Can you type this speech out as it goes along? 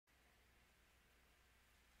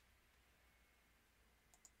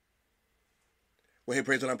Well, hey,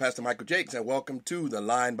 praise the Lord, I'm Pastor Michael Jakes, and welcome to the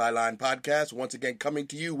Line by Line podcast. Once again, coming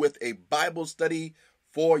to you with a Bible study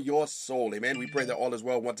for your soul. Amen. We pray that all is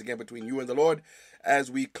well once again between you and the Lord as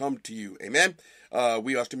we come to you. Amen.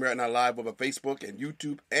 We are streaming right now live over Facebook and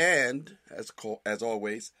YouTube, and as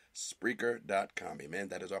always, Spreaker.com. Amen.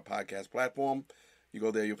 That is our podcast platform. You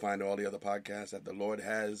go there, you'll find all the other podcasts that the Lord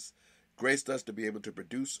has graced us to be able to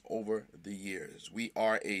produce over the years. We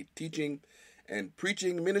are a teaching and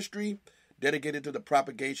preaching ministry dedicated to the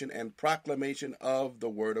propagation and proclamation of the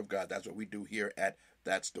Word of God. That's what we do here at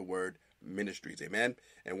That's the Word Ministries. Amen.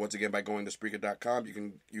 And once again, by going to Spreaker.com,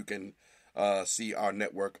 you can see our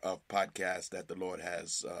network of podcasts that the Lord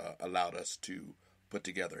has allowed us to put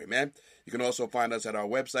together. Amen. You can also find us at our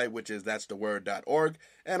website, which is that'stheword.org.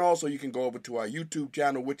 And also you can go over to our YouTube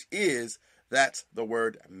channel, which is That's the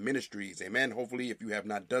Word Ministries. Amen. Hopefully, if you have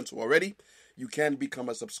not done so already, you can become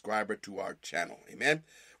a subscriber to our channel. Amen.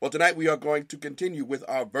 Well, tonight we are going to continue with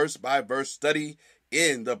our verse-by-verse study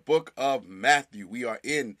in the book of Matthew. We are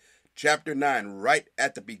in chapter 9, right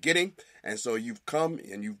at the beginning. And so you've come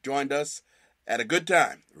and you've joined us at a good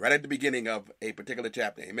time, right at the beginning of a particular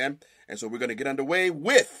chapter. Amen. And so we're going to get underway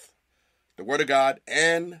with the Word of God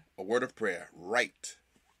and a word of prayer right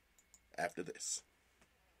after this.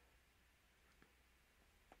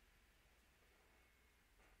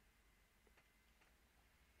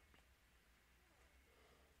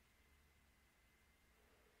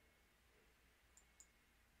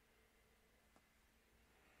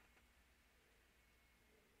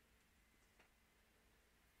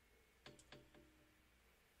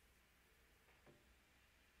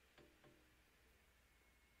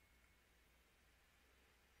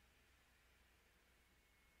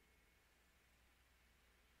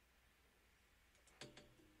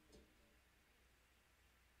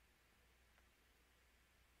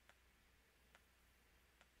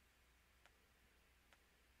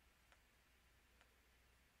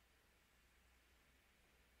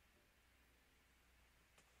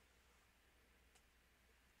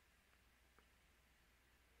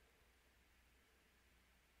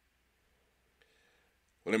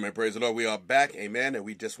 Well, amen. Praise the Lord. We are back. Amen. And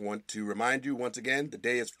we just want to remind you once again, the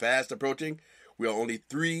day is fast approaching. We are only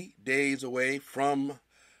 3 days away from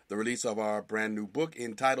the release of our brand new book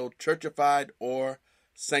entitled Churchified or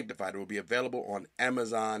Sanctified. It will be available on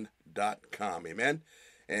Amazon.com. Amen.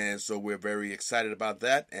 And so we're very excited about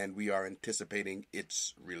that, and we are anticipating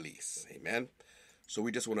its release. Amen. So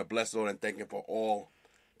we just want to bless the Lord and thank Him for all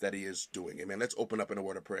that He is doing. Amen. Let's open up in a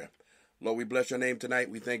word of prayer. Lord, we bless your name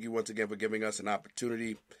tonight. We thank you once again for giving us an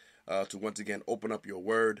opportunity to once again open up your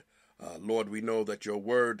word. Lord, we know that your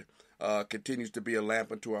word continues to be a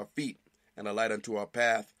lamp unto our feet and a light unto our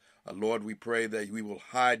path. Lord, we pray that we will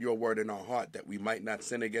hide your word in our heart that we might not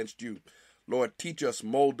sin against you. Lord, teach us,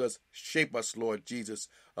 mold us, shape us, Lord Jesus,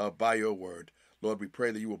 by your word. Lord, we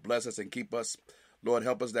pray that you will bless us and keep us. Lord,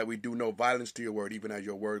 help us that we do no violence to your word, even as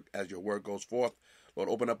your word goes forth. Lord,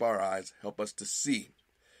 open up our eyes. Help us to see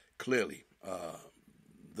clearly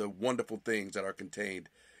the wonderful things that are contained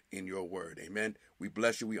in your word. Amen. We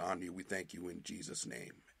bless you. We honor you. We thank you in Jesus'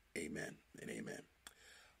 name. Amen and amen.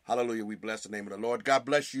 Hallelujah. We bless the name of the Lord. God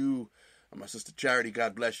bless you. My sister Charity,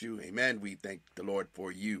 God bless you. Amen. We thank the Lord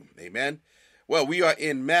for you. Amen. Well, we are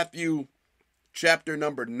in Matthew chapter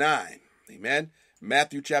number 9. Amen.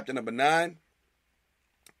 Matthew chapter number 9.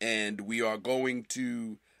 And we are going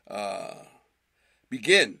to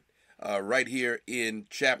begin right here in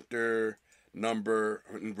in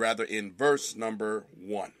verse number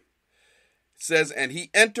 1. It says, and he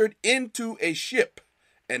entered into a ship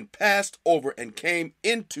and passed over and came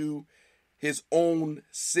into his own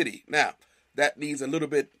city. Now, that needs a little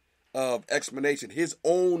bit of explanation. His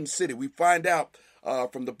own city. We find out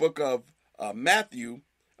from the book of Matthew,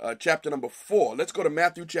 chapter number 4. Let's go to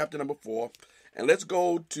Matthew chapter number 4, and let's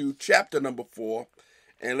go to chapter number 4,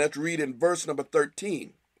 and let's read in verse number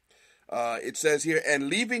 13. It says here, and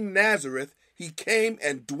leaving Nazareth, he came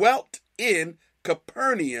and dwelt in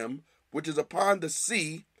Capernaum, which is upon the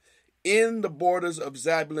sea, in the borders of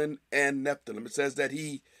Zebulun and Nephthalim. It says that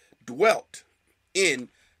he dwelt in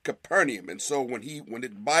Capernaum. And so when the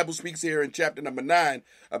Bible speaks here in chapter number 9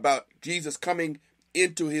 about Jesus coming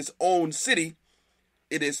into his own city,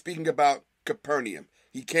 it is speaking about Capernaum.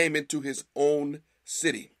 He came into his own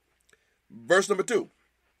city. Verse number 2.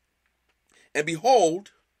 And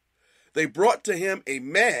behold, they brought to him a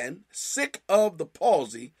man sick of the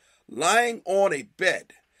palsy, lying on a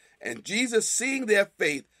bed. And Jesus, seeing their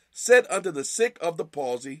faith, said unto the sick of the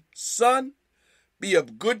palsy, Son, be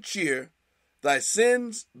of good cheer, thy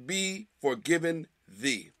sins be forgiven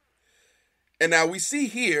thee. And now we see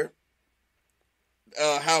here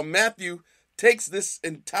how Matthew takes this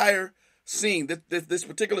entire scene, this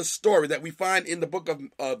particular story that we find in the book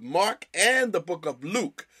of Mark and the book of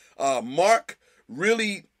Luke. Mark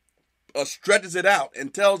really stretches it out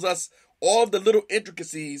and tells us all of the little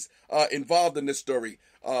intricacies involved in this story.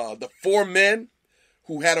 The four men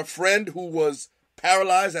who had a friend who was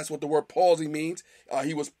paralyzed. That's what the word palsy means.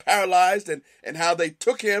 He was paralyzed, and how they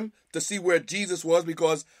took him to see where Jesus was,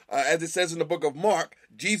 because as it says in the book of Mark,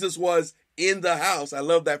 Jesus was in the house. I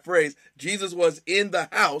love that phrase. Jesus was in the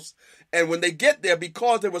house. And when they get there,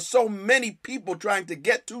 because there were so many people trying to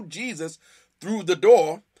get to Jesus through the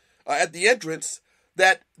door at the entrance,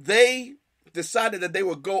 that they decided that they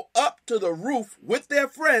would go up to the roof with their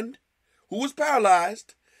friend who was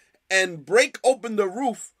paralyzed and break open the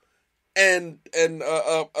roof and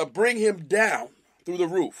bring him down through the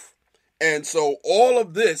roof. And so all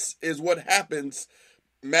of this is what happens.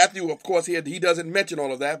 Matthew, of course, he doesn't mention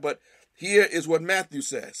all of that, but here is what Matthew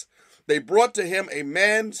says. They brought to him a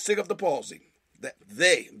man sick of the palsy. That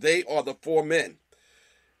they are the four men,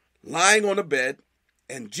 lying on a bed,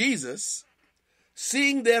 and Jesus,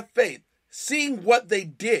 seeing their faith, seeing what they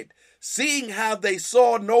did, seeing how they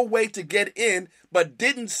saw no way to get in, but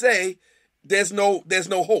didn't say there's no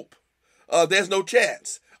hope. There's no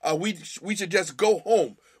chance. We should just go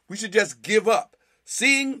home. We should just give up.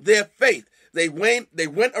 Seeing their faith, they went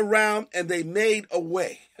around and they made a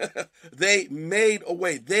way. They made a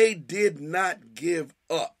way. They did not give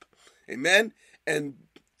up. Amen. And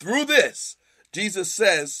through this, Jesus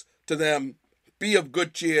says to them, "Be of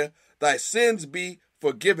good cheer. Thy sins be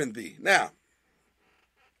forgiven thee." Now,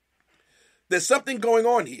 there's something going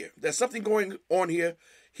on here. There's something going on here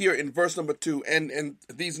in verse number 2 and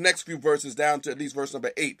these next few verses down to at least verse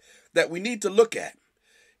number 8 that we need to look at.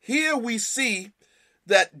 Here we see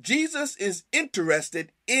that Jesus is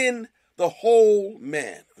interested in the whole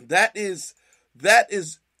man. That is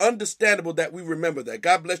understandable that we remember that.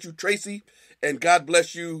 God bless you, Tracy, and God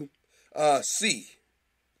bless you,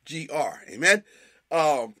 CGR. Amen.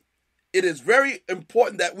 It is very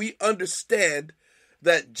important that we understand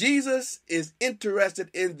that Jesus is interested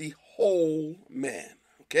in the whole man.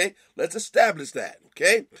 Okay, let's establish that.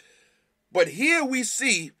 Okay, but here we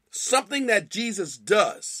see something that Jesus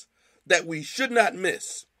does that we should not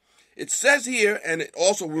miss. It says here, and it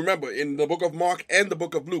also, remember, in the book of Mark and the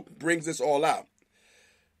book of Luke brings this all out,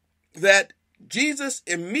 that Jesus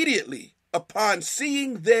immediately, upon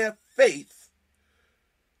seeing their faith,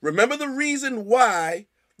 remember the reason why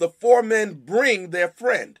the four men bring their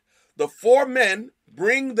friend. The four men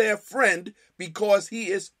bring their friend because he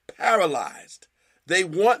is paralyzed. They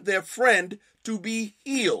want their friend to be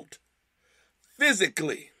healed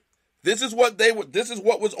physically. This is what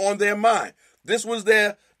was on their mind. This was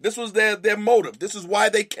their motive. This is why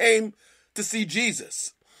they came to see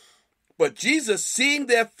Jesus. But Jesus, seeing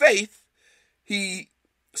their faith, he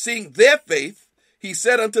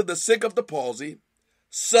said unto the sick of the palsy,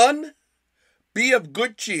 "Son, be of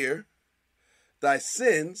good cheer, thy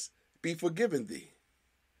sins be forgiven thee."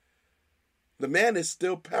 The man is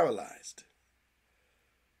still paralyzed.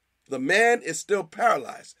 The man is still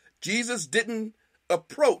paralyzed. Jesus didn't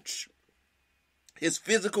approach his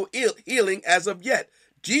physical healing as of yet.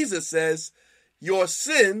 Jesus says, your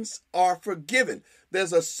sins are forgiven.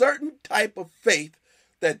 There's a certain type of faith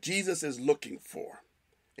that Jesus is looking for.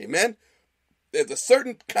 Amen? There's a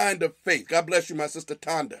certain kind of faith. God bless you, my sister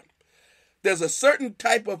Tonda. There's a certain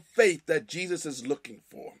type of faith that Jesus is looking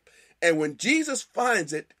for. And when Jesus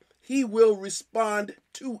finds it, he will respond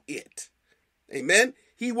to it. Amen?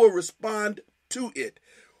 He will respond to it.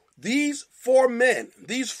 These five men,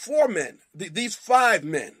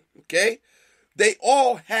 okay, they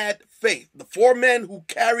all had faith. The four men who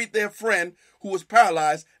carried their friend who was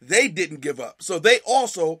paralyzed, they didn't give up. So they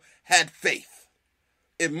also had faith.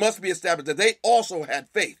 It must be established that they also had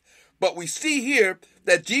faith. But we see here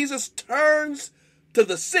that Jesus turns to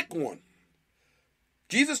the sick one.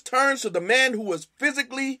 Jesus turns to the man who was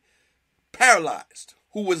physically paralyzed,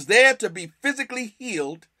 who was there to be physically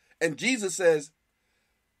healed, and Jesus says,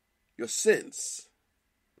 your sins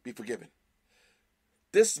be forgiven.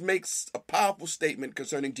 This makes a powerful statement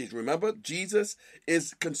concerning Jesus. Remember, Jesus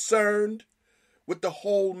is concerned with the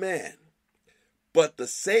whole man. But the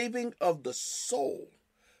saving of the soul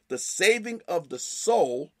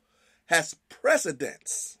has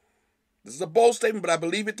precedence. This is a bold statement, but I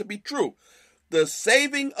believe it to be true. The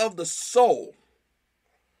saving of the soul,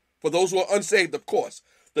 for those who are unsaved, of course,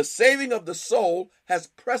 the saving of the soul has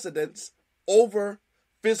precedence over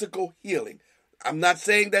physical healing. I'm not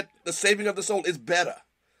saying that the saving of the soul is better.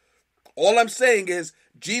 All I'm saying is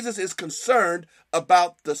Jesus is concerned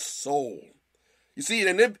about the soul. You see,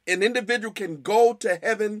 an individual can go to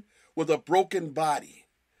heaven with a broken body.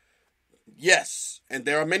 Yes, and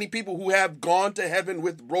there are many people who have gone to heaven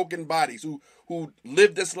with broken bodies, who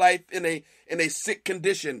lived this life in a sick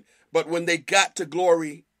condition, but when they got to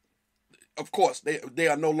glory, of course, they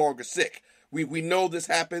are no longer sick. We know this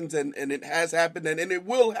happens, and it has happened, and it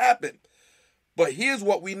will happen. But here's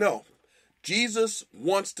what we know. Jesus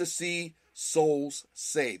wants to see souls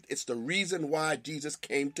saved. It's the reason why Jesus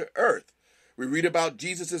came to earth. We read about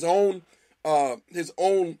Jesus' own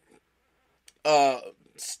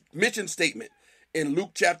mission statement in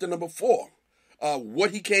Luke chapter number 4,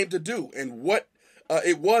 what he came to do and what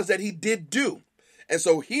it was that he did do. And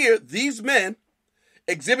so here, these men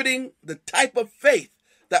exhibiting the type of faith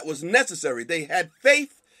that was necessary. They had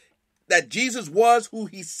faith that Jesus was who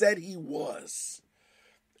he said he was.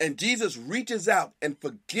 And Jesus reaches out and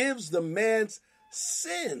forgives the man's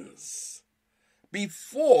sins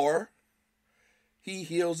before he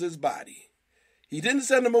heals his body. He didn't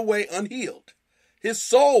send him away unhealed. His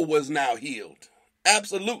soul was now healed.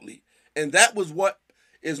 Absolutely. And that was what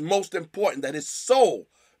is most important, that his soul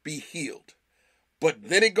be healed. But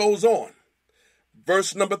then it goes on.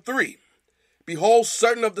 Verse number 3. Behold,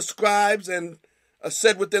 certain of the scribes and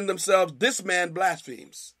said within themselves, this man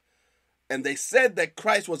blasphemes. And they said that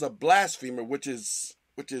Christ was a blasphemer, which is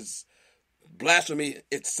blasphemy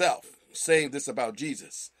itself, saying this about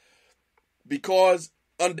Jesus. Because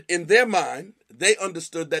in their mind, they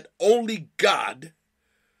understood that only God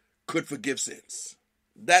could forgive sins.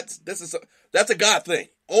 That's a God thing.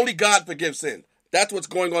 Only God forgives sin. That's what's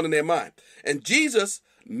going on in their mind. And Jesus,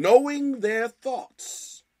 knowing their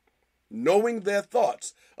thoughts,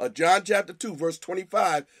 John chapter 2, verse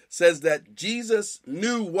 25 says that Jesus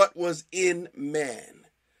knew what was in man.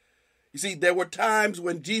 You see, there were times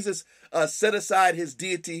when Jesus set aside his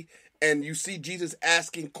deity, and you see Jesus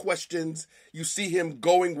asking questions. You see him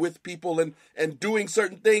going with people and doing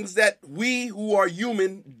certain things that we who are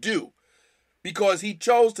human do, because he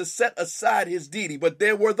chose to set aside his deity. But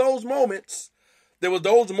there were those moments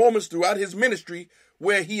throughout his ministry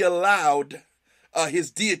where he allowed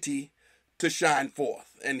his deity to shine forth.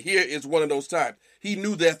 And here is one of those times. He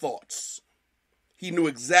knew their thoughts. He knew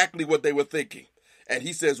exactly what they were thinking. And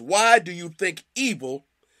he says, why do you think evil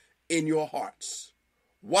in your hearts?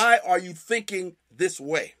 Why are you thinking this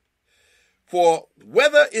way? For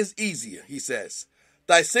whether is easier, he says,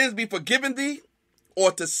 thy sins be forgiven thee,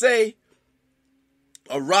 or to say,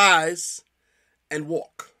 arise and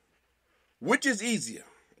walk. Which is easier?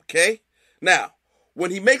 Okay? Now,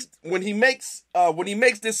 when he makes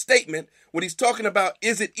this statement, when he's talking about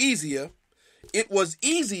is it easier, it was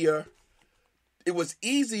easier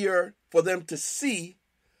for them to see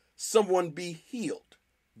someone be healed.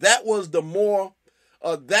 That was the more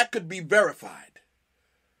that could be verified.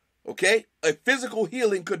 Okay? A physical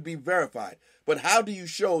healing could be verified. But how do you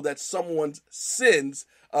show that someone's sins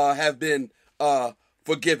have been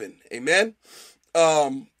forgiven? Amen?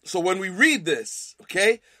 So when we read this,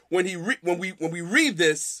 okay? When we read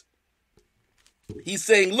this, he's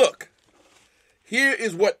saying, look, here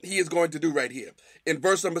is what he is going to do right here in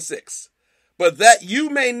verse number 6. But that you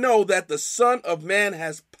may know that the Son of Man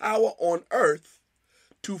has power on earth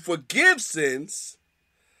to forgive sins.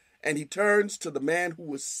 And he turns to the man who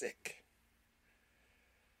was sick.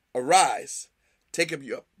 Arise, take up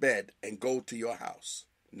your bed and go to your house.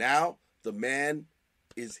 Now the man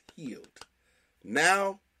is healed.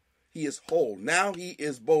 Now he is whole. Now he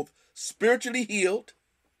is both spiritually healed,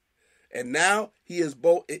 and now he is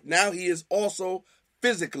also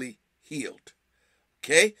physically healed.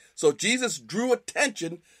 Okay? So Jesus drew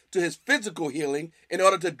attention to his physical healing in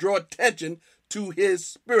order to draw attention to his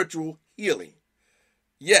spiritual healing.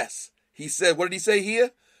 Yes, he said, what did he say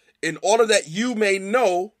here? In order that you may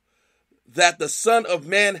know that the Son of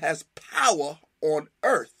Man has power on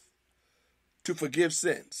earth to forgive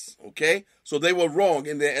sins. Okay? So they were wrong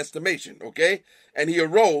in their estimation. Okay? And he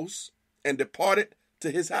arose and departed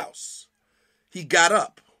to his house. He got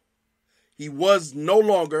up. He was no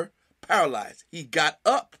longer paralyzed. He got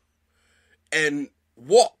up and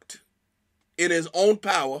walked in his own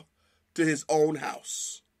power to his own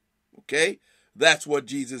house. Okay? That's what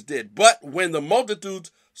Jesus did. But when the multitudes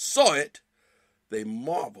saw it, they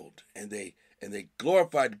marveled and they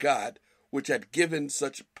glorified God, which had given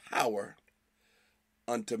such power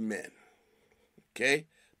unto men. Okay?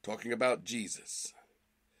 Talking about Jesus.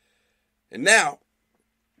 And now,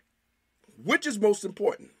 which is most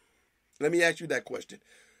important? Let me ask you that question.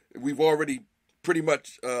 We've already pretty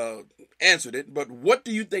much answered it, but what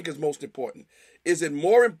do you think is most important? Is it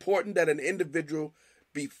more important that an individual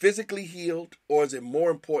be physically healed, or is it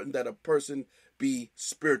more important that a person be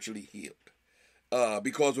spiritually healed?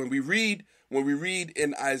 Because when we read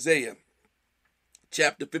in Isaiah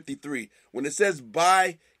chapter 53, when it says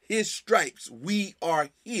by his stripes we are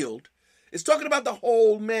healed, it's talking about the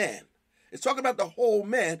whole man. It's talking about the whole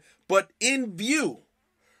man, but in view,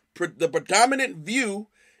 the predominant view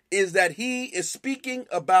is that he is speaking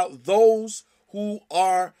about those who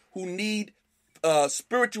need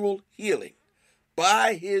spiritual healing.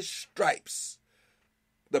 By his stripes,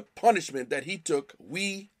 the punishment that he took,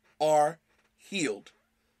 we are healed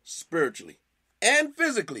spiritually and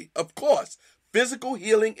physically. Of course, physical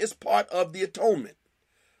healing is part of the atonement,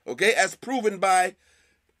 okay, as proven by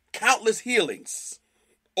countless healings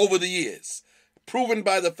over the years, proven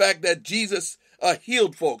by the fact that Jesus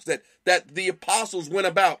healed folks, that the apostles went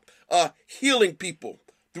about healing people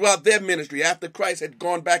throughout their ministry after Christ had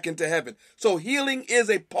gone back into heaven. So healing is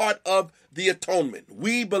a part of the atonement.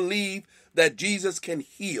 We believe that Jesus can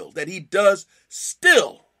heal, that he does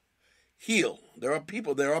still heal. There are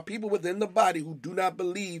people within the body who do not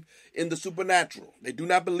believe in the supernatural. They do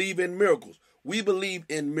not believe in miracles. We believe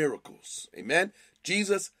in miracles. Amen.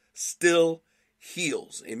 Jesus still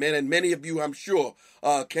heals. Amen. And many of you, I'm sure,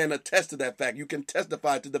 can attest to that fact. You can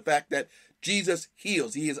testify to the fact that Jesus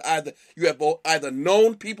heals. You have either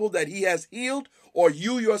known people that he has healed, or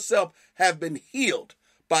you yourself have been healed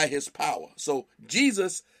by his power. So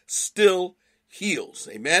Jesus still heals.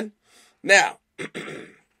 Amen. Now,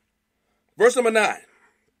 verse number 9.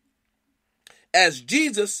 As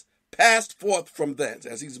Jesus passed forth from thence,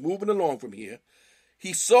 as he's moving along from here,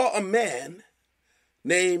 he saw a man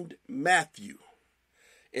named Matthew.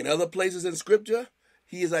 In other places in Scripture,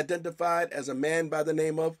 he is identified as a man by the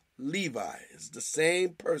name of Levi. It's the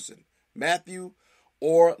same person, Matthew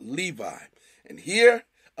or Levi. And here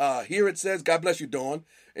it says, God bless you, Dawn.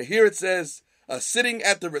 And here it says, sitting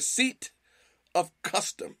at the receipt of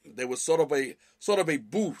custom. There was sort of a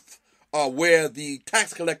booth where the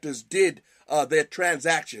tax collectors did their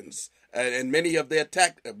transactions, and many of their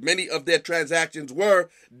transactions were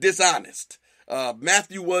dishonest.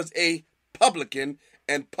 Matthew was a publican,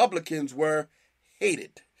 and publicans were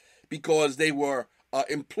hated because they were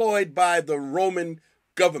employed by the Roman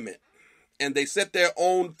government, and they set their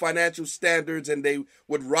own financial standards, and they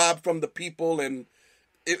would rob from the people, and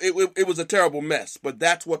it was a terrible mess. But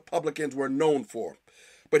that's what publicans were known for.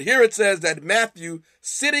 But here it says that Matthew,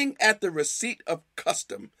 sitting at the receipt of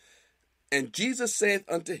custom, and Jesus saith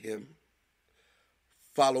unto him,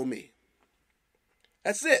 follow me.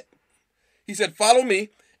 That's it. He said, follow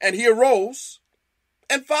me. And he arose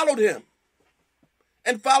and followed him.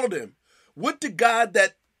 Would to God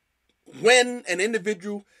that when an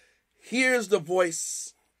individual hears the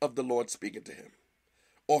voice of the Lord speaking to him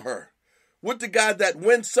or her, would to God that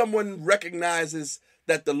when someone recognizes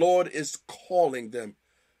that the Lord is calling them,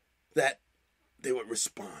 that they would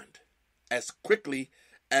respond as quickly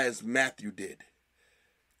as Matthew did.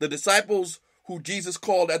 The disciples who Jesus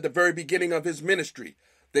called at the very beginning of his ministry,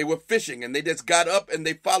 they were fishing, and they just got up and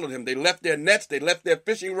they followed him. They left their nets, they left their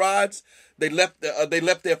fishing rods, they left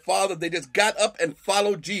their father. They just got up and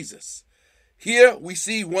followed Jesus. Here we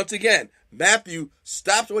see once again, Matthew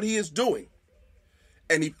stops what he is doing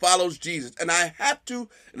and he follows Jesus. And I have to,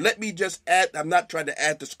 let me just add, I'm not trying to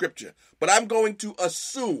add to scripture, but I'm going to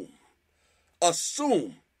assume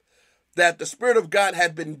that the Spirit of God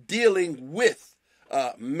had been dealing with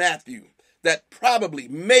Matthew, that probably,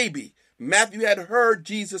 maybe, Matthew had heard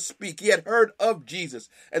Jesus speak. He had heard of Jesus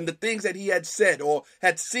and the things that he had said, or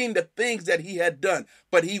had seen the things that he had done,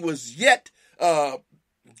 but he was yet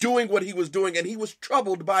doing what he was doing, and he was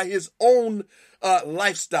troubled by his own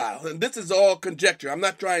lifestyle. And this is all conjecture. I'm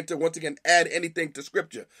not trying to, once again, add anything to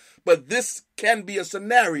scripture, but this can be a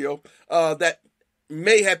scenario that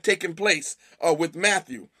may have taken place with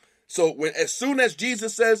Matthew. So as soon as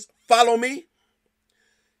Jesus says, follow me,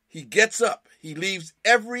 he gets up, he leaves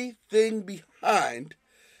everything behind,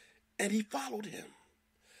 and he followed him.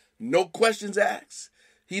 No questions asked.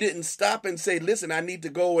 He didn't stop and say, listen, I need to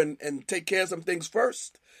go and take care of some things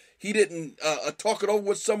first. He didn't talk it over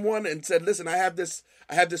with someone and said, listen, I have this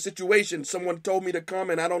situation. Someone told me to come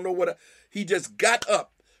and I don't know what. He just got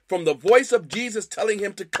up. From the voice of Jesus telling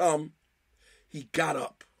him to come, he got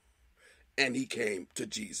up and he came to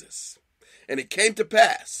Jesus. And it came to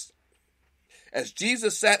pass, as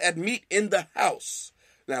Jesus sat at meat in the house.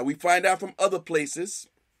 Now we find out from other places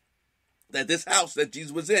that this house that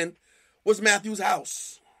Jesus was in was Matthew's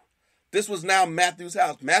house. This was now Matthew's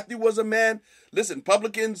house. Matthew was a man. Listen,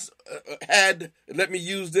 publicans had, let me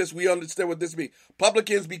use this, we understand what this means.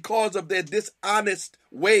 Publicans, because of their dishonest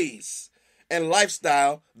ways and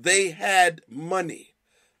lifestyle, they had money.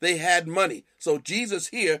 They had money. So Jesus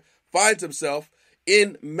here finds himself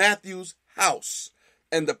in Matthew's house.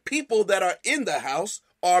 And the people that are in the house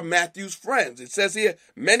are Matthew's friends. It says here,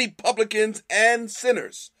 many publicans and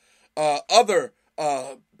sinners, other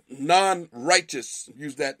non-righteous,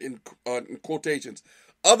 use that in quotations,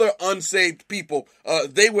 other unsaved people,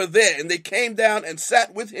 they were there, and they came down and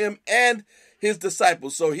sat with him and his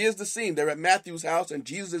disciples. So here's the scene. They're at Matthew's house, and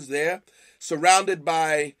Jesus is there, surrounded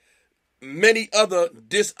by many other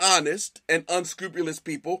dishonest and unscrupulous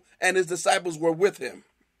people, and his disciples were with him.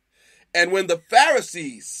 And when the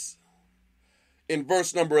Pharisees, in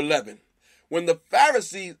verse number 11, when the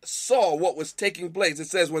Pharisees saw what was taking place, it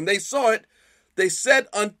says, when they saw it, they said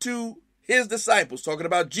unto his disciples, talking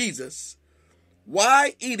about Jesus,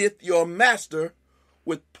 why eateth your master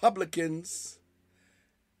with publicans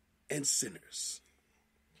and sinners?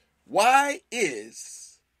 Why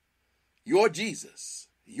is your Jesus,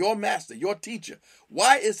 your master, your teacher,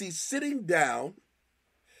 why is he sitting down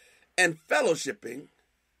and fellowshipping,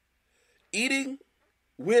 eating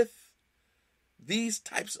with these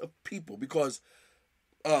types of people? Because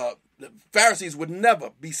the Pharisees would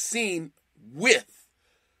never be seen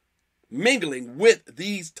mingling with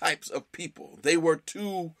these types of people. They were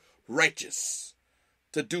too righteous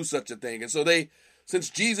to do such a thing. And so since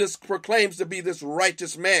Jesus proclaims to be this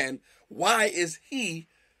righteous man, why is he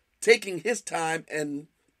taking his time and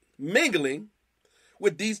mingling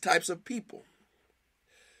with these types of people?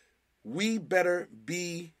 We better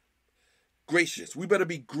be gracious. We better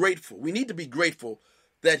be grateful. We need to be grateful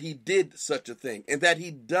that he did such a thing and that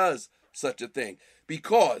he does such a thing.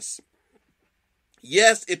 Because,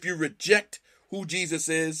 yes, if you reject who Jesus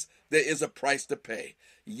is, there is a price to pay.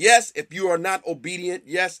 Yes, if you are not obedient,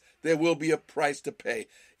 yes, there will be a price to pay.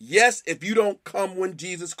 Yes, if you don't come when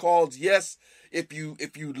Jesus calls, yes, if you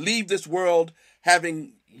leave this world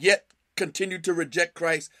having yet continued to reject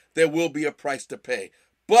Christ, there will be a price to pay.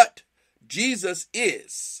 But Jesus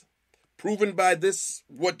is proven by this,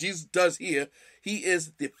 what Jesus does here, he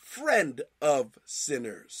is the friend of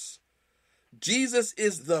sinners. Jesus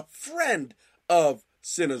is the friend of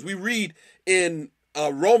sinners. We read in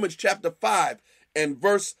Romans chapter 5 and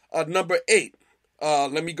verse number 8.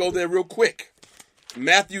 Let me go there real quick.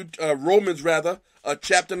 Romans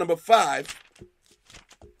chapter number 5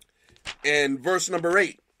 and verse number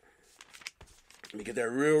 8. Let me get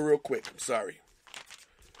there real quick. I'm sorry.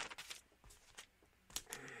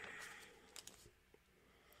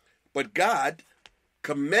 But God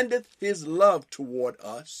commendeth his love toward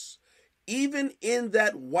us, even in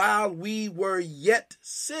that while we were yet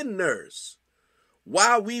sinners,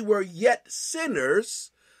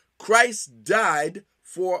 Christ died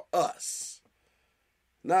for us.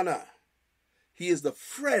 No. He is the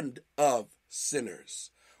friend of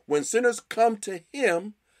sinners. When sinners come to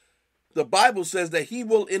him, the Bible says that he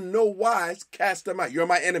will in no wise cast them out. You're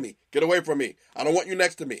my enemy. Get away from me. I don't want you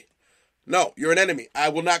next to me. No, you're an enemy. I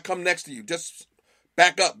will not come next to you. Just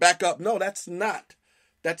back up. No, that's not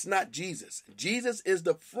Jesus. Jesus is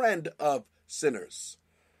the friend of sinners.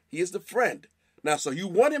 He is the friend. Now, so you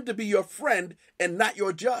want him to be your friend and not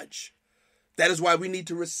your judge. That is why we need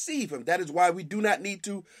to receive him. That is why we do not need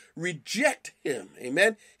to reject him.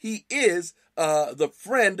 Amen. He is the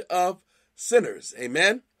friend of sinners.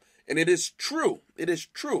 Amen. And it is true. It is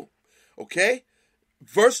true. Okay.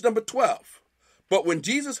 Verse number 12. But when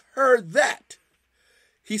Jesus heard that,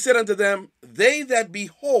 he said unto them, they that be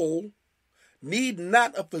whole need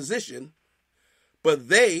not a physician, but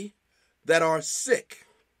they that are sick.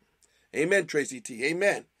 Amen, Tracy T.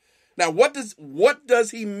 Amen. Now, what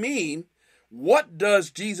does he mean? What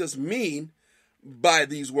does Jesus mean by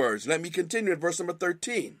these words? Let me continue at verse number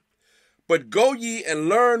 13. But go ye and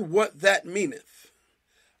learn what that meaneth.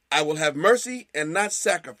 I will have mercy and not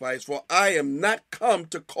sacrifice, for I am not come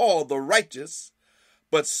to call the righteous,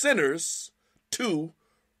 but sinners to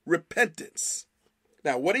repentance.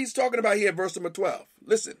 Now, what he's talking about here, verse number 12.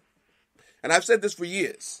 Listen, and I've said this for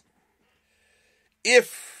years.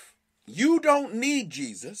 If you don't need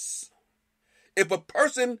Jesus, if a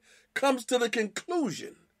person comes to the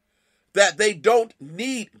conclusion that they don't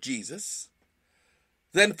need Jesus,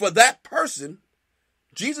 then for that person,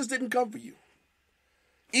 Jesus didn't come for you.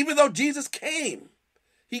 Even though Jesus came,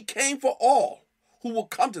 he came for all who will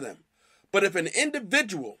come to them. But if an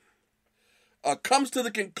individual comes to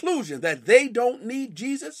the conclusion that they don't need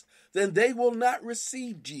Jesus, then they will not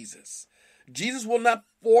receive Jesus. Jesus will not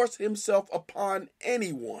force himself upon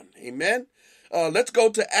anyone. Amen. Let's go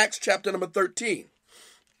to Acts chapter number 13.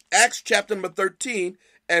 Acts chapter number 13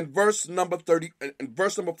 and verse number 30 and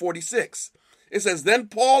verse number 46. It says, then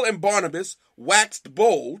Paul and Barnabas waxed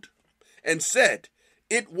bold and said,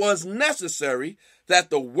 it was necessary that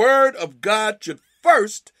the word of God should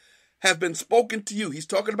first have been spoken to you. He's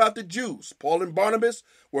talking about the Jews. Paul and Barnabas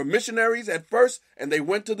were missionaries at first, and they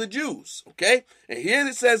went to the Jews. Okay? And here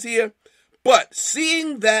it says here, but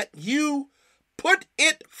seeing that you put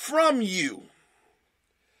it from you,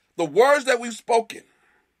 the words that we've spoken,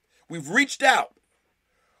 we've reached out.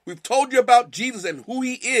 We've told you about Jesus and who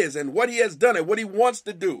he is and what he has done and what he wants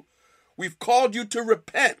to do. We've called you to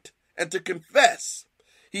repent and to confess.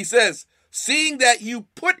 He says, seeing that you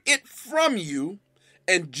put it from you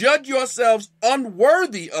and judge yourselves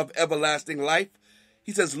unworthy of everlasting life,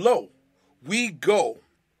 he says, lo, we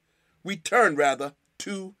turn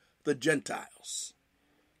to the Gentiles.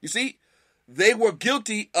 You see, they were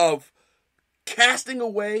guilty of casting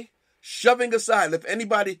away, shoving aside.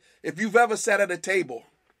 If you've ever sat at a table,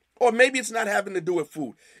 or maybe it's not having to do with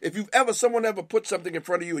food. If someone ever put something in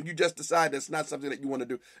front of you and you just decide that's not something that you want to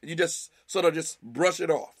do, and you just sort of just brush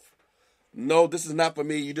it off. No, this is not for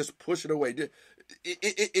me. You just push it away.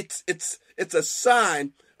 It's a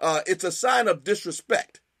sign. It's a sign of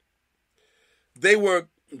disrespect.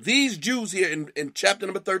 These Jews here in chapter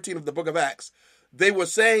number 13 of the book of Acts, they were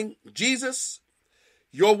saying, Jesus,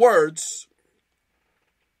 your words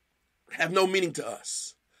have no meaning to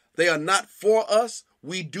us. They are not for us.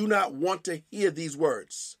 We do not want to hear these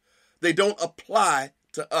words. They don't apply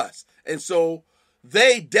to us. And so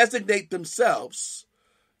they designate themselves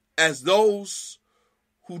as those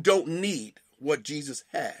who don't need what Jesus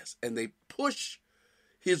has. And they push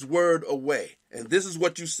his word away. And this is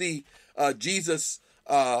what you see Jesus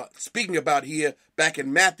speaking about here back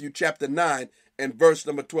in Matthew chapter 9 and verse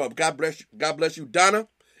number 12. God bless you, Donna,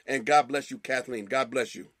 and God bless you, Kathleen. God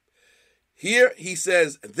bless you. Here he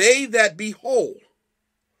says, they that be whole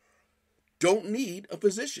don't need a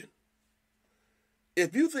physician.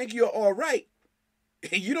 If you think you're all right,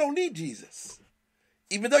 you don't need Jesus.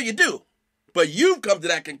 Even though you do. But you've come to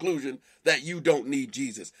that conclusion that you don't need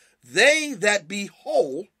Jesus. They that be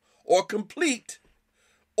whole or complete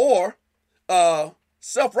or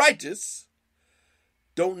self-righteous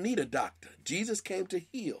don't need a doctor. Jesus came to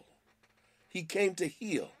heal. He came to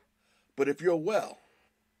heal. But if you're well,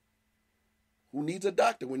 who needs a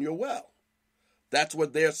doctor when you're well? That's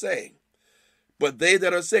what they're saying. But they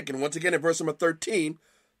that are sick, and once again in verse number 13,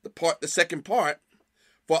 the second part,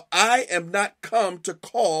 for I am not come to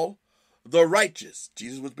call the righteous.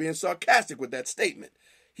 Jesus was being sarcastic with that statement.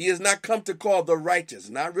 He has not come to call the righteous,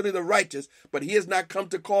 not really the righteous, but he has not come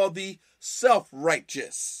to call the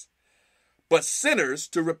self-righteous, but sinners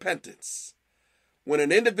to repentance. When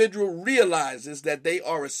an individual realizes that they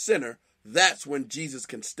are a sinner, that's when Jesus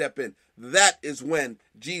can step in. That is when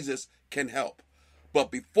Jesus can help. But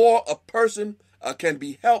before a person can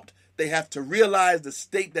be helped, they have to realize the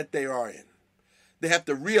state that they are in. They have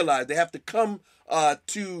to realize, they have to come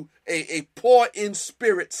to a poor in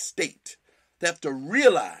spirit state. They have to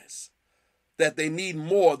realize that they need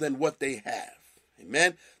more than what they have.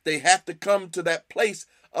 Amen. They have to come to that place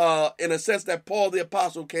in a sense that Paul the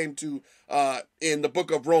Apostle came to in the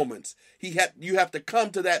book of Romans. You have to come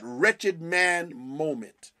to that wretched man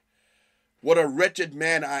moment. What a wretched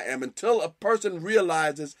man I am. Until a person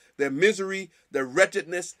realizes their misery, their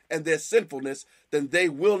wretchedness, and their sinfulness, then they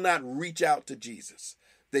will not reach out to Jesus.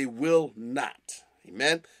 They will not.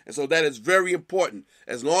 Amen. And so that is very important.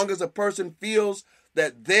 As long as a person feels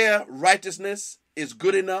that their righteousness is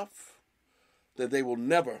good enough, then they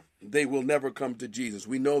will never come to Jesus.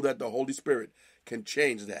 We know that the Holy Spirit can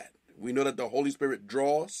change that. We know that the Holy Spirit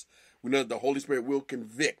draws. We know that the Holy Spirit will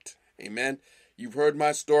convict. Amen. You've heard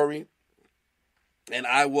my story. And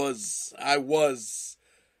I was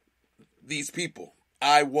these people.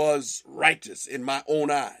 I was righteous in my own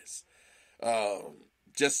eyes.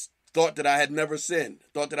 Just thought that I had never sinned.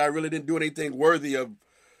 Thought that I really didn't do anything worthy of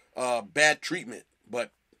bad treatment.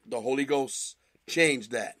 But the Holy Ghost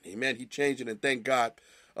changed that. Amen. He changed it, and thank God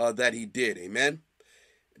that he did. Amen.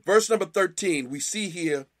 Verse number 13, we see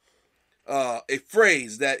here a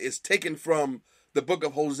phrase that is taken from the book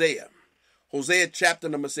of Hosea. Hosea chapter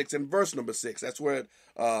number 6 and verse number 6. That's where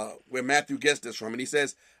Matthew gets this from. And he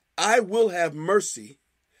says, I will have mercy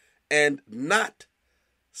and not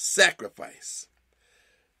sacrifice.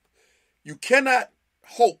 You cannot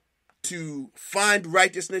hope to find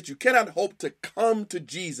righteousness. You cannot hope to come to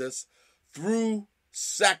Jesus through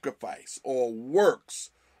sacrifice or works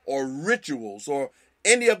or rituals or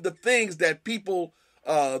any of the things that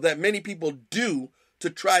many people do to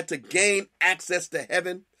try to gain access to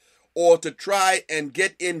heaven, or to try and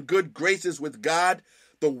get in good graces with God.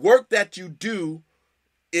 The work that you do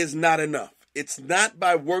is not enough. It's not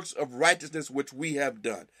by works of righteousness which we have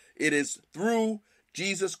done. It is through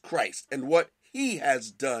Jesus Christ and what he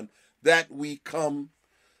has done that we come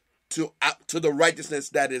to the righteousness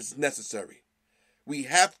that is necessary. We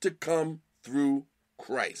have to come through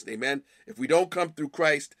Christ. Amen. If we don't come through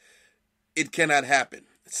Christ, it cannot happen.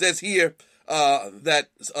 It says here that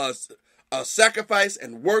sacrifice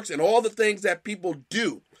and works and all the things that people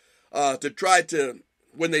do to try to,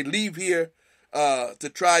 when they leave here,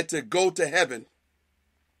 to try to go to heaven,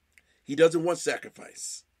 he doesn't want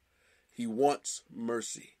sacrifice. He wants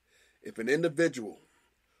mercy. If an individual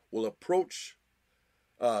will approach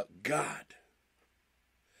God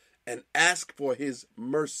and ask for his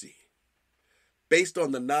mercy based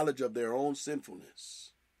on the knowledge of their own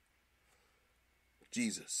sinfulness,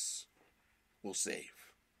 Jesus will save.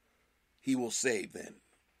 He will save them,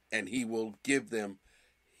 and he will give them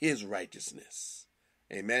his righteousness.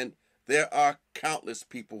 Amen. There are countless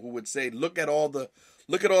people who would say, look at all the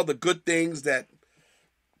good things that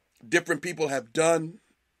different people have done,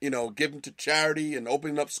 giving to charity and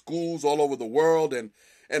opening up schools all over the world and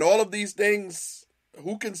all of these things.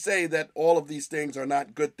 Who can say that all of these things are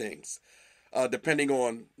not good things, depending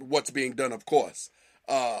on what's being done, of course.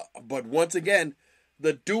 But once again,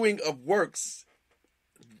 the doing of works,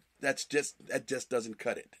 that just doesn't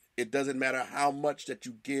cut it. It doesn't matter how much that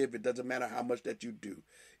you give. It doesn't matter how much that you do.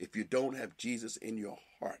 If you don't have Jesus in your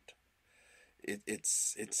heart,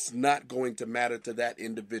 it's not going to matter to that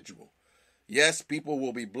individual. Yes, people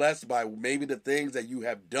will be blessed by maybe the things that you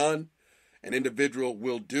have done. An individual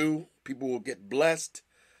will do. People will get blessed.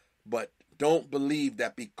 But don't believe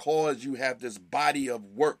that because you have this body of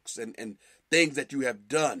works and things that you have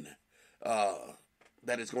done,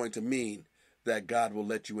 that it's going to mean that God will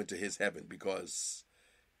let you into his heaven, because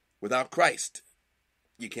without Christ,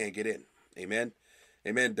 you can't get in. Amen.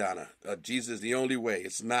 Amen, Donna. Jesus is the only way.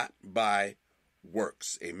 It's not by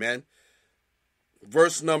works. Amen.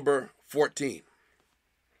 Verse number 14.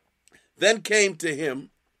 Then came to him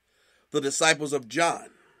the disciples of John.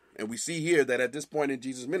 And we see here that at this point in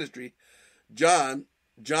Jesus' ministry, John's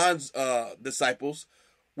disciples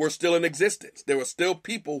were still in existence. There were still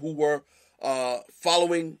people who were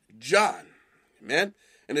following John. Amen.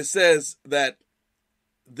 And it says that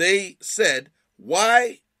they said,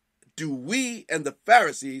 why do we and the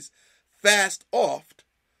Pharisees fast oft,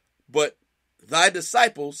 but thy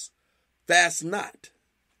disciples fast not?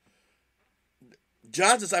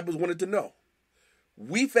 John's disciples wanted to know.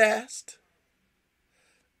 We fast,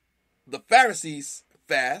 the Pharisees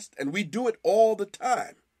fast, and we do it all the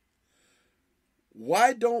time.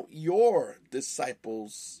 Why don't your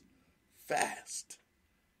disciples fast?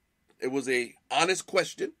 It was an honest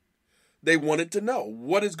question. They wanted to know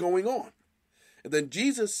what is going on. And then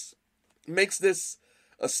Jesus makes this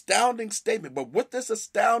astounding statement. But with this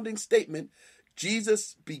astounding statement,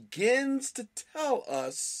 Jesus begins to tell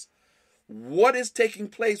us what is taking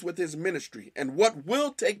place with his ministry and what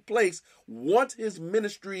will take place once his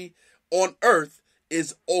ministry on earth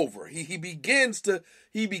is over. He begins to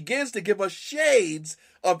give us shades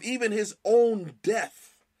of even his own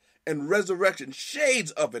death and resurrection,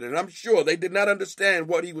 shades of it. And I'm sure they did not understand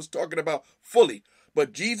what he was talking about fully.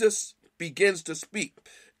 But Jesus begins to speak.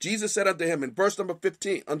 Jesus said unto them in verse number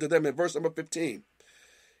 15,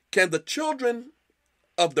 can the children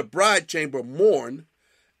of the bride chamber mourn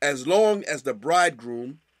as long as the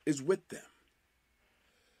bridegroom is with them?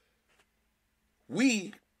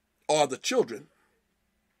 We are the children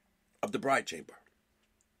of the bride chamber.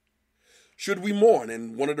 Should we mourn?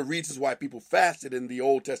 And one of the reasons why people fasted in the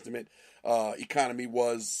Old Testament economy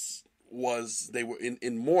was they were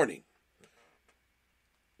in mourning.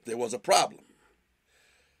 There was a problem.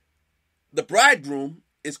 The bridegroom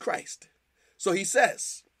is Christ. So he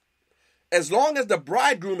says, as long as the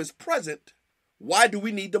bridegroom is present, why do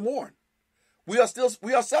we need to mourn? We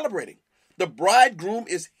are celebrating. The bridegroom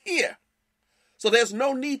is here. So there's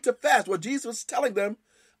no need to fast. What Jesus was telling them,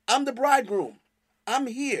 I'm the bridegroom. I'm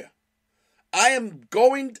here. I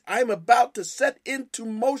am about to set into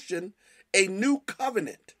motion a new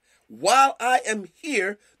covenant. While I am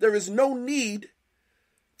here, there is no need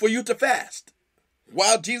for you to fast.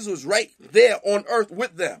 While Jesus was right there on earth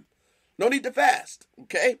with them. No need to fast.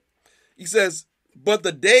 Okay? He says, but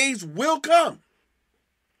the days will come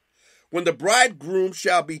when the bridegroom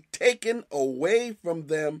shall be taken away from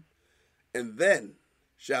them, and then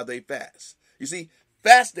shall they fast. You see,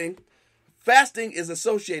 fasting is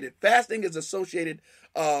associated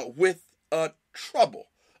with trouble.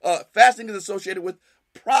 Fasting is associated with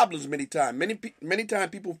problems many times. Many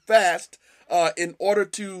times people fast in order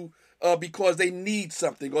to because they need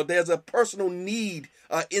something or there's a personal need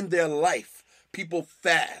in their life. People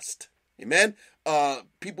fast. Amen.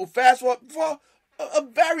 People fast for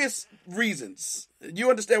of various reasons. You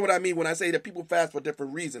understand what I mean when I say that people fast for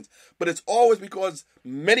different reasons, but it's always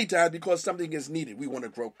many times because something is needed. We want to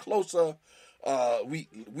grow closer. We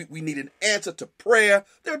need an answer to prayer.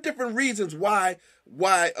 There are different reasons why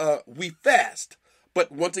we fast.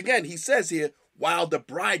 But once again, he says here, while the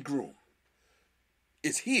bridegroom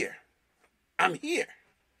is here, I'm here.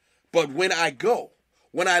 But when I go,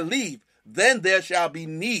 when I leave, then there shall be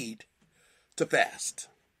need to fast.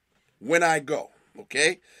 When I go,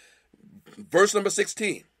 okay? Verse number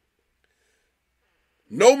 16.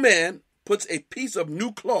 No man puts a piece of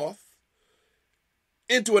new cloth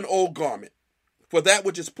into an old garment, for that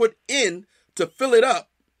which is put in to fill it up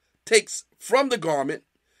takes from the garment,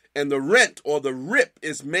 and the rent or the rip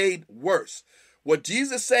is made worse. What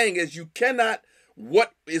Jesus is saying is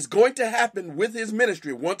what is going to happen with his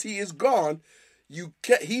ministry once he is gone,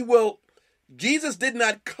 Jesus did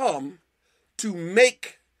not come to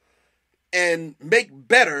make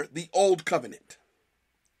better the old covenant.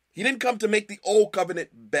 He didn't come to make the old covenant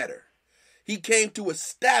better. He came to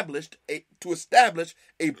establish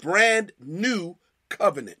a brand new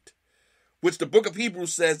covenant, which the book of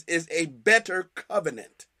Hebrews says is a better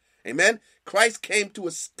covenant. Amen. Christ came to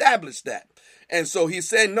establish that. And so he's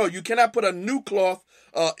saying, no, you cannot put a new cloth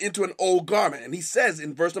into an old garment. And he says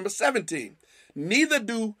in verse number 17, neither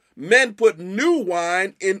do men put new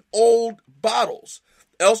wine in old bottles,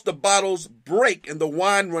 else the bottles break and the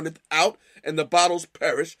wine runneth out and the bottles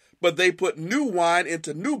perish. But they put new wine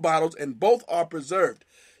into new bottles and both are preserved.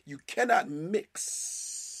 You cannot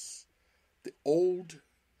mix the old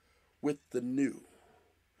with the new.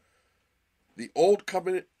 The old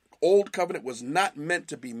covenant was not meant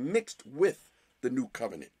to be mixed with the new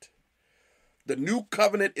covenant. The new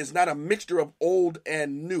covenant is not a mixture of old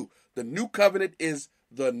and new. The new covenant is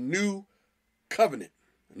the new covenant.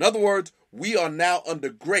 In other words, we are now under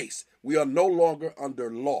grace. We are no longer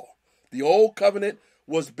under law. The old covenant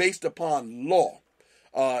was based upon law.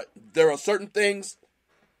 There are certain things,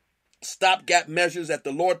 stopgap measures that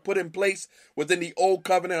the Lord put in place within the old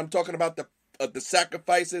covenant. I'm talking about the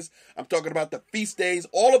sacrifices. I'm talking about the feast days.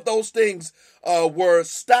 All of those things were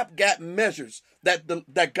stopgap measures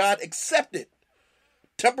that God accepted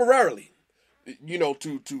temporarily,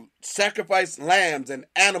 to sacrifice lambs and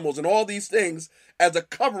animals and all these things as a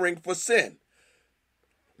covering for sin.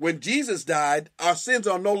 When Jesus died, our sins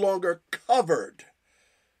are no longer covered.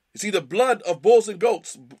 You see, the blood of bulls and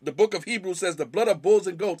goats, the book of Hebrews says the blood of bulls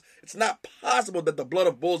and goats, it's not possible that the blood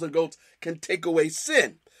of bulls and goats can take away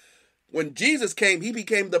sin. When Jesus came, he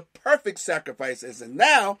became the perfect sacrifices, and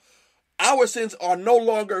now our sins are no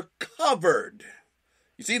longer covered.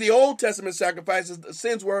 You see, the Old Testament sacrifices, the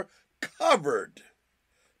sins were covered.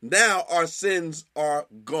 Now our sins are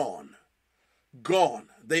gone. Gone.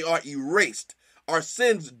 They are erased. Our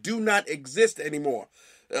sins do not exist anymore.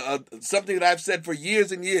 Something that I've said for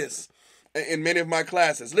years and years in many of my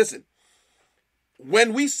classes. Listen,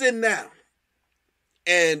 when we sin now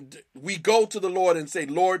and we go to the Lord and say,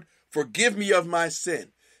 Lord, forgive me of my sin,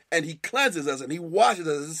 and he cleanses us and he washes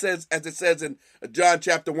us, as it says in John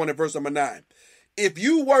chapter 1 and verse number 9. If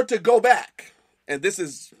you were to go back, and this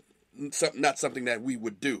is not something that we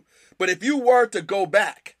would do, but if you were to go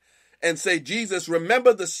back and say, Jesus,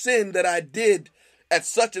 remember the sin that I did at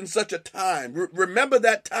such and such a time. Remember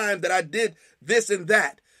that time that I did this and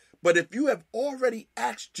that. But if you have already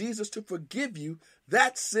asked Jesus to forgive you,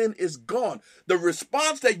 that sin is gone. The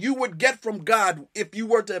response that you would get from God, if you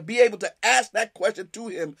were to be able to ask that question to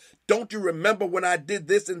him, don't you remember when I did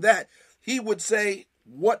this and that? He would say,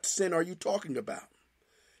 what sin are you talking about?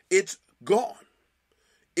 It's gone.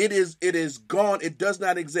 It is gone. It does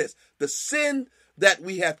not exist. The sin that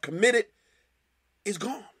we have committed is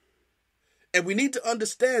gone. And we need to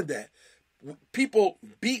understand that. People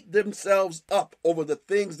beat themselves up over the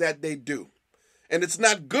things that they do. And it's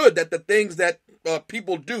not good that the things that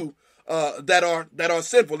people do that are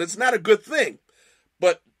sinful, it's not a good thing.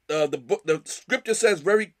 But the scripture says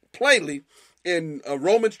very plainly in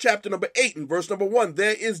Romans chapter number 8 and verse number 1,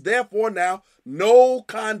 there is therefore now no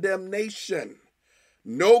condemnation.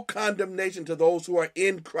 No condemnation to those who are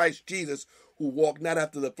in Christ Jesus, who walk not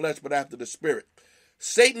after the flesh but after the Spirit.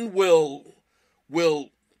 Satan will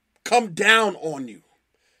come down on you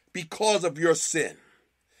because of your sin.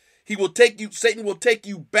 Satan will take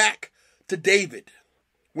you back to David.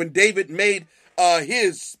 When David made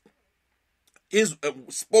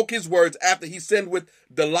spoke his words after he sinned with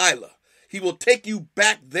Delilah. He will take you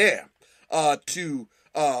back there to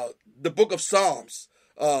the book of Psalms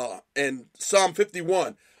and Psalm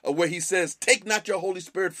 51, where he says, take not your Holy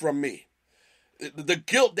Spirit from me. The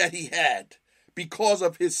guilt that he had because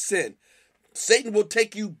of his sin. Satan will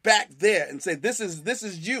take you back there and say, this is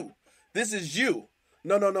you. This is you.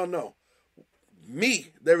 No.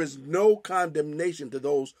 There is no condemnation to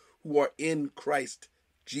those who are in Christ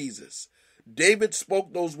Jesus. David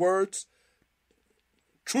spoke those words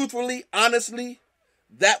truthfully, honestly.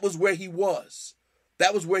 That was where he was.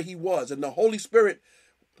 That was where he was. And the Holy Spirit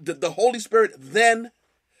then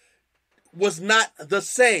was not the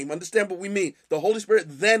same. Understand what we mean? The Holy Spirit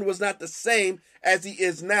then was not the same as he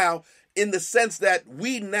is now, in the sense that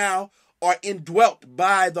we now are indwelt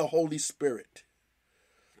by the Holy Spirit.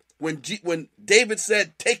 When David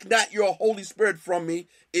said, "Take not your Holy Spirit from me,"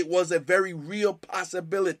 it was a very real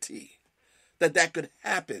possibility that could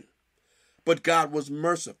happen. But God was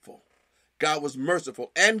merciful. God was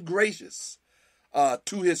merciful and gracious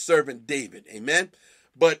to his servant David. Amen.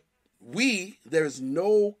 But there is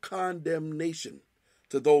no condemnation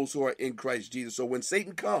to those who are in Christ Jesus. So when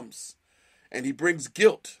Satan comes and he brings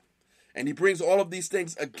guilt and he brings all of these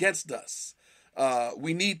things against us,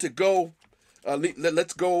 we need to go.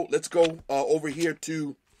 Let's go over here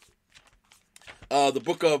to the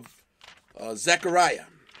book of Zechariah.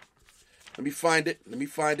 Let me find it.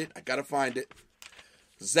 I gotta find it.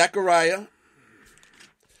 Zechariah,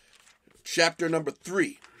 chapter number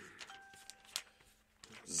 3.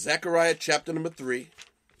 Zechariah, chapter number 3.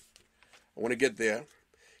 I want to get there.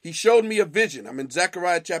 He showed me a vision. I'm in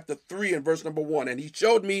Zechariah chapter 3 and verse number 1. And he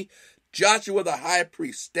showed me Joshua the high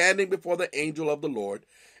priest standing before the angel of the Lord,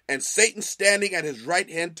 and Satan standing at his right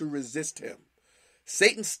hand to resist him.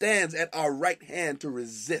 Satan stands at our right hand to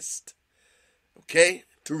resist. Okay?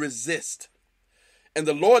 To resist. And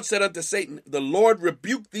the Lord said unto Satan, "The Lord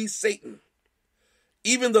rebuke thee, Satan.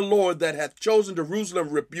 Even the Lord that hath chosen Jerusalem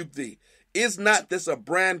rebuke thee. Is not this a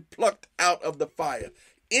brand plucked out of the fire?"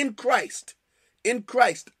 In Christ,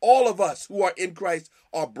 all of us who are in Christ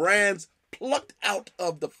are brands plucked out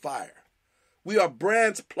of the fire. We are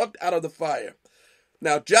brands plucked out of the fire.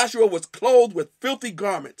 Now Joshua was clothed with filthy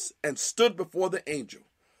garments and stood before the angel.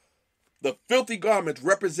 The filthy garments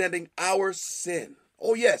representing our sin.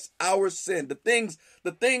 Oh yes, our sin. The things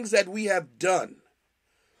that we have done.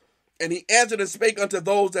 And he answered and spake unto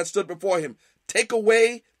those that stood before him, "Take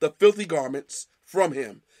away the filthy garments from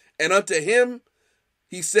him." And unto him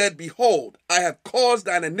he said, "Behold, I have caused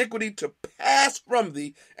thine iniquity to pass from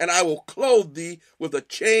thee, and I will clothe thee with a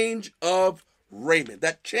change of raiment."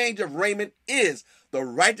 That change of raiment is the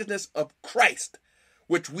righteousness of Christ,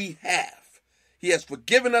 which we have. He has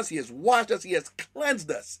forgiven us. He has washed us. He has cleansed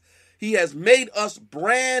us. He has made us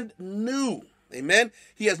brand new. Amen.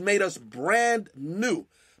 He has made us brand new.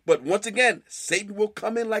 But once again, Satan will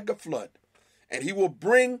come in like a flood, and he will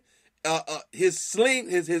bring his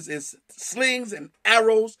slings and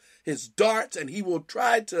arrows, his darts, and he will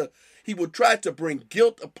try to bring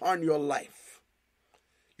guilt upon your life.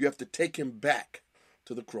 You have to take him back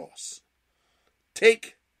to the cross.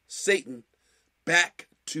 Take Satan back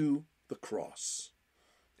to the cross.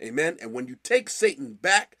 Amen. And when you take Satan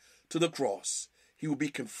back to the cross, he will be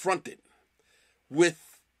confronted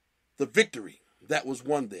with the victory that was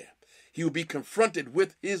won there. He will be confronted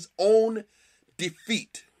with his own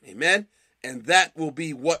defeat. Amen. And that will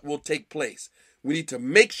be what will take place. We need to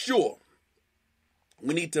make sure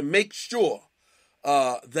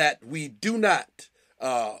that we do not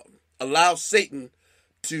allow Satan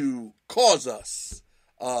to cause us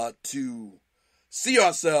to see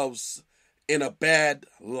ourselves in a bad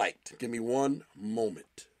light. Give me one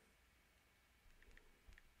moment.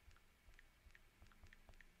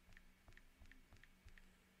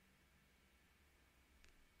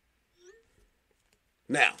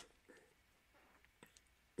 Now,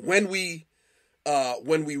 when we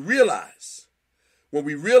realize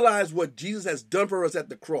what Jesus has done for us at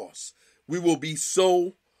the cross, we will be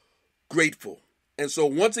so grateful. And so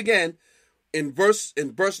once again, in verse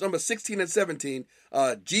number 16 and 17,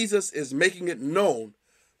 Jesus is making it known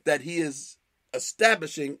that he is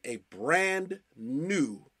establishing a brand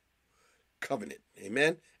new covenant.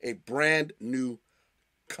 Amen. A brand new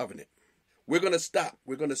covenant. We're going to stop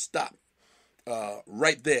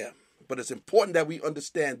right there. But it's important that we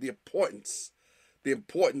understand the importance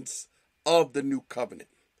of the new covenant.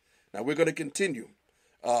 Now we're going to continue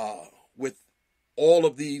with all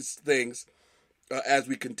of these things as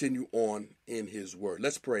we continue on in his word.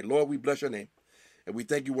 Let's pray. Lord, we bless your name. And we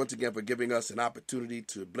thank you once again for giving us an opportunity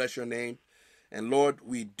to bless your name. And Lord,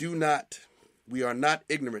 we are not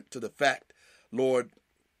ignorant to the fact, Lord,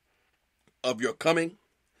 of your coming.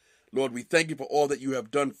 Lord, we thank you for all that you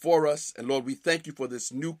have done for us. And Lord, we thank you for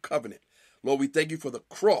this new covenant. Lord, we thank you for the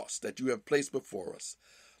cross that you have placed before us.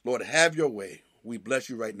 Lord, have your way. We bless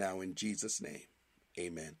you right now in Jesus' name.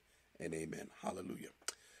 Amen and amen. Hallelujah.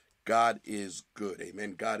 God is good.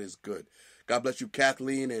 Amen. God is good. God bless you,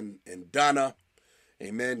 Kathleen and Donna.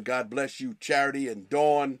 Amen. God bless you, Charity and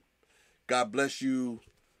Dawn. God bless you,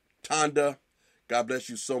 Tonda. God bless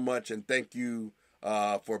you so much, and thank you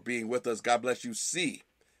for being with us. God bless you, C.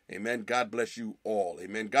 Amen. God bless you all.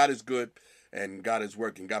 Amen. God is good, and God is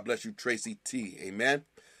working. God bless you, Tracy T. Amen.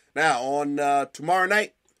 Now, on tomorrow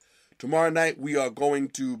night, we are going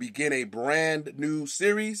to begin a brand new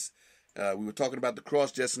series. We were talking about the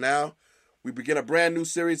cross just now. We begin a brand new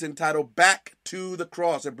series entitled Back to the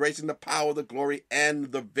Cross, Embracing the Power, the Glory,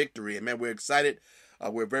 and the Victory. Amen. We're excited.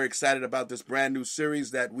 We're very excited about this brand new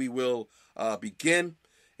series that we will begin.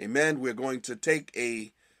 Amen. We're going to take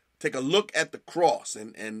a look at the cross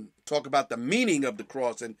and talk about the meaning of the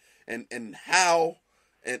cross and how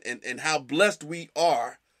blessed we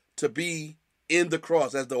are to be in the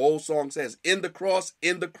cross, as the old song says, in the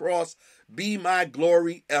cross, be my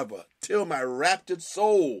glory ever, till my raptured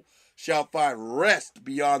soul shall find rest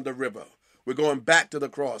beyond the river. We're going back to the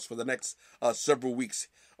cross for the next several weeks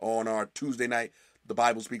on our Tuesday night, The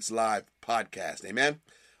Bible Speaks Live podcast. Amen.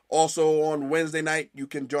 Also on Wednesday night, you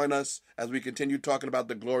can join us as we continue talking about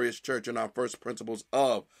the glorious church and our first principles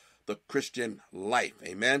of the Christian life.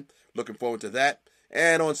 Amen. Looking forward to that.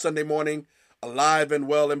 And on Sunday morning, alive and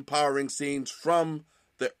well, empowering scenes from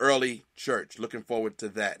the early church. Looking forward to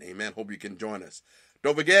that. Amen. Hope you can join us.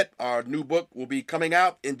 Don't forget, our new book will be coming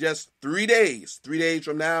out in just 3 days. 3 days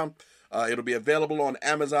from now, it'll be available on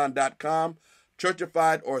Amazon.com.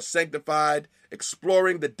 Churchified or Sanctified,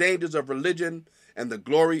 Exploring the Dangers of Religion and the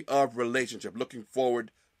Glory of Relationship. Looking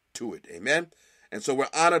forward to it. Amen. And so we're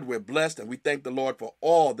honored, we're blessed, and we thank the Lord for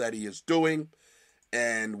all that he is doing.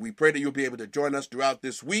 And we pray that you'll be able to join us throughout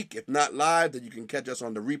this week. If not live, then you can catch us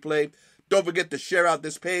on the replay. Don't forget to share out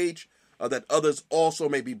this page that others also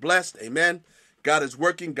may be blessed. Amen. God is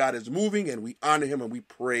working, God is moving, and we honor him and we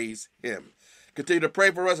praise him. Continue to pray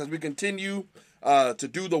for us as we continue to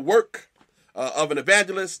do the work of an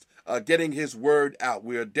evangelist, getting his word out.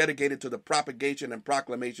 We are dedicated to the propagation and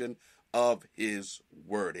proclamation of his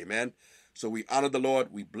word. Amen. So we honor the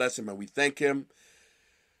Lord, we bless him, and we thank him.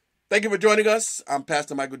 Thank you for joining us. I'm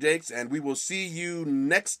Pastor Michael Jakes, and we will see you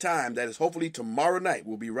next time. That is hopefully tomorrow night.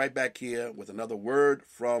 We'll be right back here with another word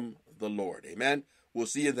from the Lord. Amen. We'll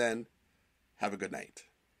see you then. Have a good night.